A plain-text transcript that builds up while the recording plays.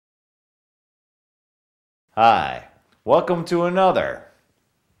Hi, welcome to another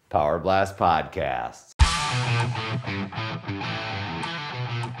Power Blast podcast.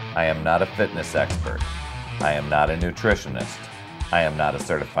 I am not a fitness expert. I am not a nutritionist. I am not a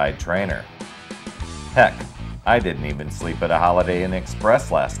certified trainer. Heck, I didn't even sleep at a Holiday Inn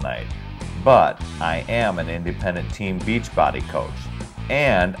Express last night. But I am an independent team Beachbody coach,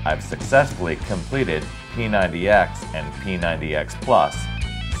 and I've successfully completed P90X and P90X Plus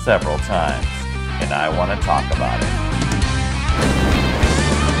several times, and I want to talk about it.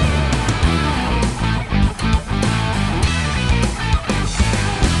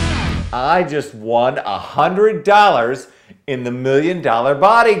 I just won $100 in the $1 Million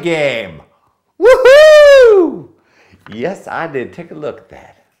Body Game. Woohoo! Yes, I did. Take a look at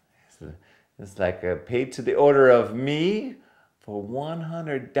that. It's like a paid to the order of me for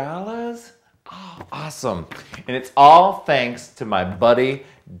 $100. Oh, awesome. And it's all thanks to my buddy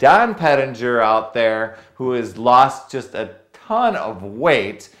Don Pettinger out there, who has lost just a ton of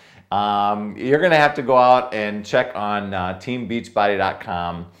weight. You're going to have to go out and check on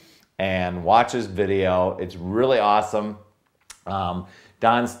teambeachbody.com and watch his video. It's really awesome.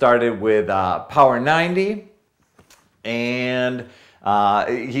 Don started with Power 90, and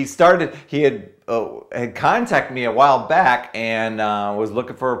he had contacted me a while back and was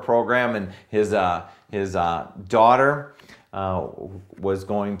looking for a program, and his daughter was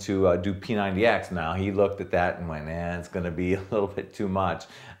going to do P90X. Now he looked at that and went, it's going to be a little bit too much.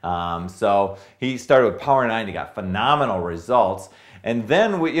 So he started with Power 90, got phenomenal results. And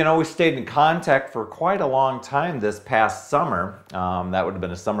then we stayed in contact for quite a long time this past summer. That would have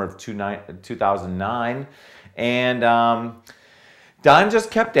been the summer of 2009. And Don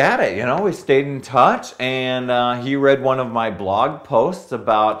just kept at it, we stayed in touch, and he read one of my blog posts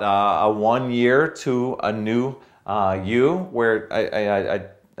about a 1 year to a new you, where I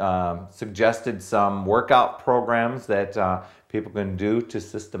suggested some workout programs that people can do to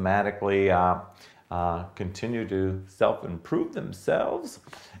systematically continue to self-improve themselves.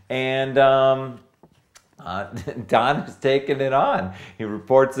 And Don has taken it on. He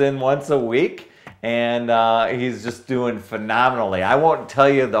reports in once a week, and he's just doing phenomenally. I won't tell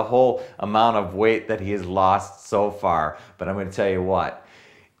you the whole amount of weight that he has lost so far, but I'm going to tell you what.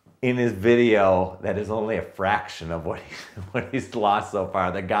 In his video, that is only a fraction of what he's lost so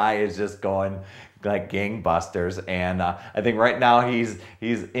far. The guy is just going like gangbusters, and I think right now he's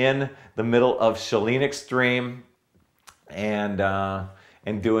in the middle of Chalene Extreme, and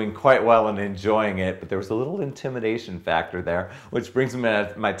doing quite well and enjoying it. But there was a little intimidation factor there, which brings me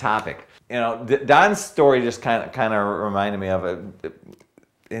to my topic. Don's story just kind of reminded me of it,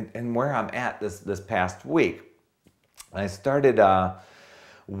 and where I'm at this past week. I started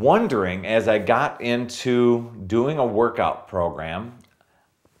wondering, as I got into doing a workout program.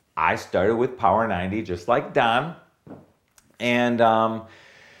 I started with Power 90, just like Don. And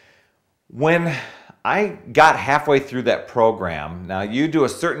when I got halfway through that program, now you do a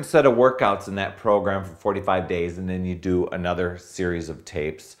certain set of workouts in that program for 45 days, and then you do another series of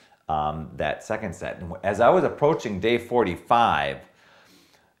tapes, that second set. And as I was approaching day 45,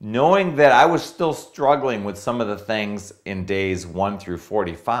 knowing that I was still struggling with some of the things in days 1 through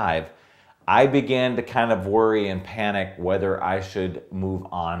 45, I began to kind of worry and panic whether I should move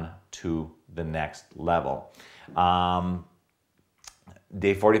on to the next level.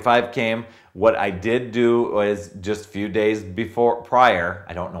 Day 45 came. What I did do was just a few days prior,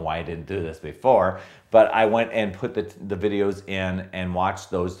 I don't know why I didn't do this before, but I went and put the videos in and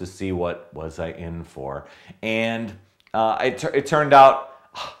watched those to see what was I in for. And it turned out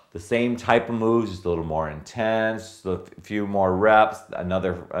the same type of moves, just a little more intense, a few more reps.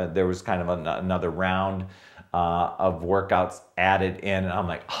 There was kind of another round of workouts added in, and I'm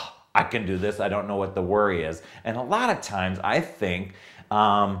like, I can do this. I don't know what the worry is. And a lot of times I think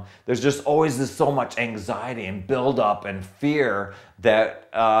there's just always so much anxiety and buildup and fear that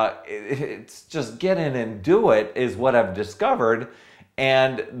it's just get in and do it is what I've discovered.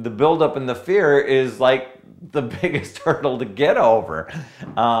 And the buildup and the fear is like the biggest hurdle to get over,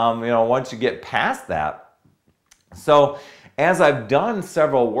 once you get past that. So as I've done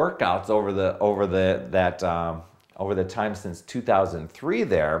several workouts over the time since 2003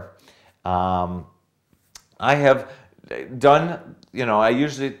 there, I have done, I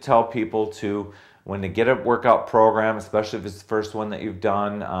usually tell people when they get a workout program, especially if it's the first one that you've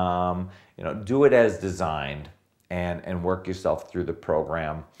done, do it as designed and work yourself through the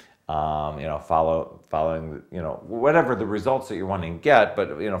program. Following, whatever the results that you're wanting to get,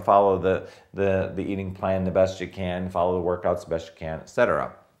 but, follow the eating plan the best you can, follow the workouts the best you can,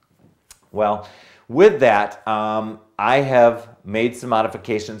 etc. Well, with that, I have made some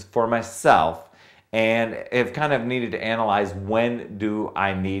modifications for myself, and have kind of needed to analyze when do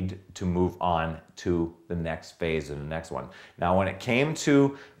I need to move on to the next phase and the next one. Now, when it came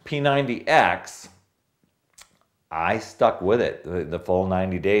to P90X, I stuck with it the full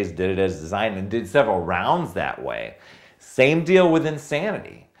 90 days, did it as designed, and did several rounds that way. Same deal with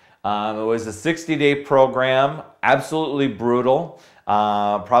Insanity. It was a 60-day program, absolutely brutal.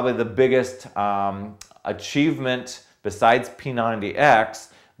 Probably the biggest achievement besides P90X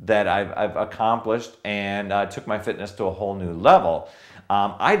that I've accomplished, and took my fitness to a whole new level.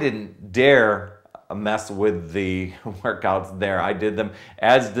 I didn't dare mess with the workouts there. I did them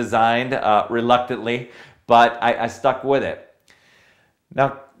as designed, reluctantly, but I stuck with it.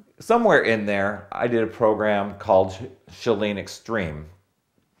 Now, somewhere in there, I did a program called Chalene Extreme.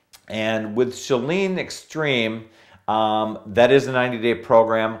 And with Chalene Extreme, that is a 90-day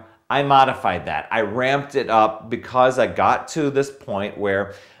program. I modified that. I ramped it up because I got to this point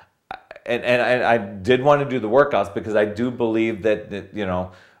where, and I did want to do the workouts because I do believe that you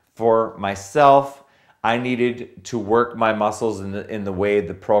know, for myself, I needed to work my muscles in the way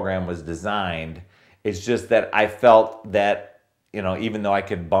the program was designed. It's just that I felt that, you know, even though I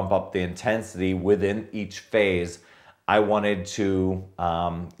could bump up the intensity within each phase, I wanted to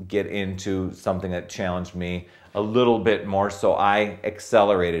get into something that challenged me a little bit more, so I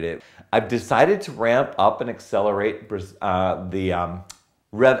accelerated it. I've decided to ramp up and accelerate the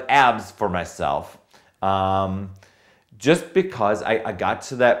Rev Abs for myself, just because I got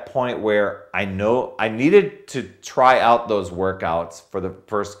to that point where I know I needed to try out those workouts for the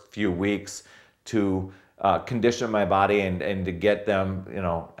first few weeks to condition my body and to get them, you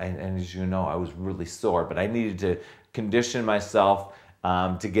know, and as you know, I was really sore, but I needed to condition myself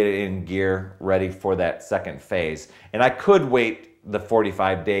to get it in gear, ready for that second phase. And I could wait the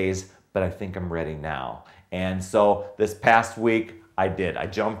 45 days, but I think I'm ready now. And so this past week, I did. I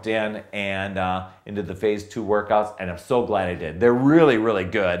jumped in and into the phase 2 workouts, and I'm so glad I did. They're really, really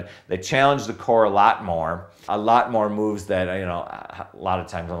good. They challenge the core a lot more moves that, you know, a lot of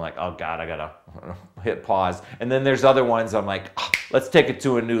times I'm like, oh God, I gotta hit pause. And then there's other ones I'm like, oh, let's take it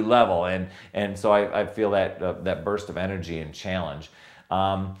to a new level. And so I feel that that burst of energy and challenge.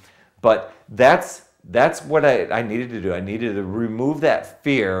 But that's what I needed to do. I needed to remove that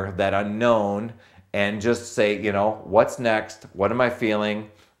fear, that unknown, and just say, you know, what's next? What am I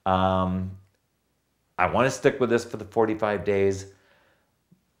feeling? I want to stick with this for the 45 days,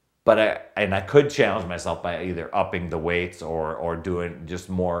 but I could challenge myself by either upping the weights or doing just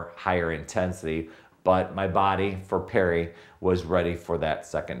more higher intensity. But my body, for Perry, was ready for that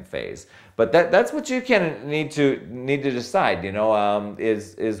second phase. But that's what you can need to decide. You know,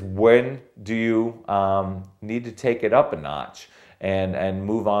 is when do you need to take it up a notch and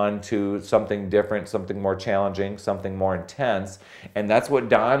move on to something different, something more challenging, something more intense. And that's what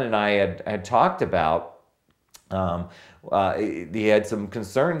Don and I had talked about. He had some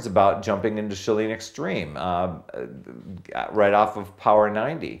concerns about jumping into Chalene Extreme right off of Power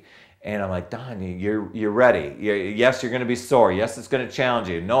 90. And I'm like, Don, you're ready. Yes, you're going to be sore. Yes, it's going to challenge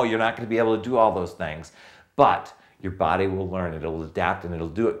you. No, you're not going to be able to do all those things. But your body will learn. It'll adapt, and it'll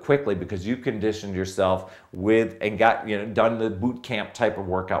do it quickly because you conditioned yourself with and got, you know, done the boot camp type of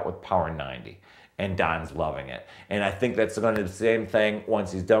workout with Power 90. And Don's loving it. And I think that's going to be the same thing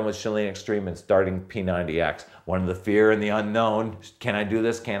once he's done with Chalene Extreme and starting P90X. One of the fear and the unknown, can I do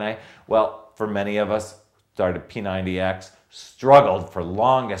this? Can I? Well, for many of us, started P90X, struggled for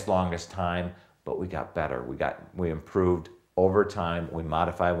longest time, but we got better. We improved over time. We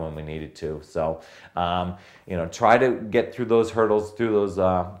modified when we needed to. So, you know, try to get through those hurdles, through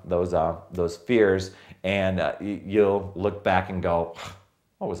those fears, and you'll look back and go,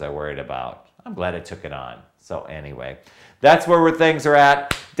 what was I worried about? I'm glad I took it on. So anyway, that's where things are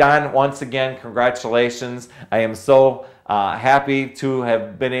at. Don, once again, congratulations. I am so happy to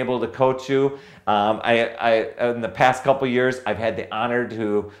have been able to coach you. In the past couple years, I've had the honor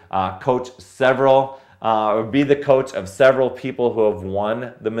to coach several, or be the coach of several people who have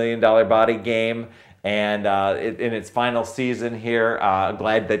won the $1 Million Body Game. And in its final season here,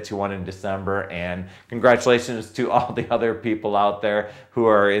 glad that you won in December. And congratulations to all the other people out there who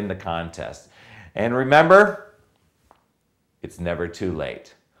are in the contest. And remember, it's never too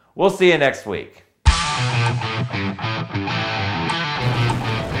late. We'll see you next week.